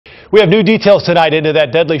We have new details tonight into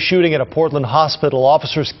that deadly shooting at a Portland hospital.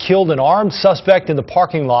 Officers killed an armed suspect in the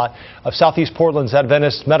parking lot of Southeast Portland's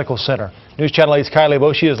Adventist Medical Center. News Channel 8's Kyle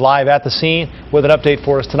Boshi is live at the scene with an update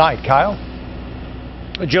for us tonight. Kyle?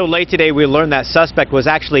 Joe, late today we learned that suspect was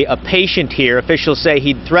actually a patient here. Officials say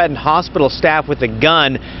he'd threatened hospital staff with a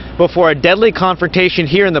gun before a deadly confrontation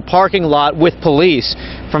here in the parking lot with police.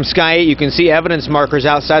 From Sky 8 you can see evidence markers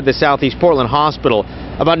outside the Southeast Portland Hospital.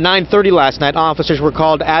 About 9:30 last night, officers were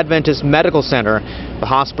called to Adventist Medical Center. The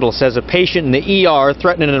hospital says a patient in the ER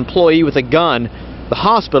threatened an employee with a gun. The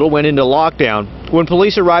hospital went into lockdown. When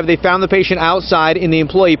police arrived, they found the patient outside in the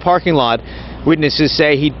employee parking lot. Witnesses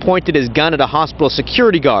say he'd pointed his gun at a hospital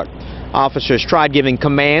security guard. Officers tried giving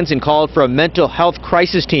commands and called for a mental health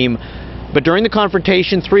crisis team. But during the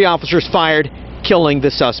confrontation, 3 officers fired, killing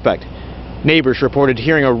the suspect. Neighbors reported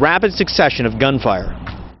hearing a rapid succession of gunfire.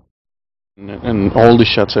 And all the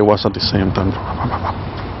shots, it was at the same time.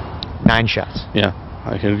 9 shots. Yeah,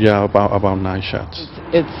 I heard about 9 shots.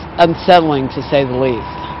 It's unsettling to say the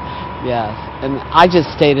least. Yes, and I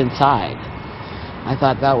just stayed inside. I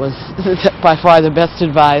thought that was by far the best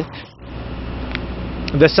advice.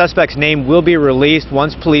 The suspect's name will be released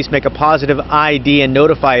once police make a positive ID and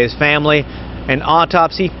notify his family. An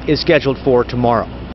autopsy is scheduled for tomorrow.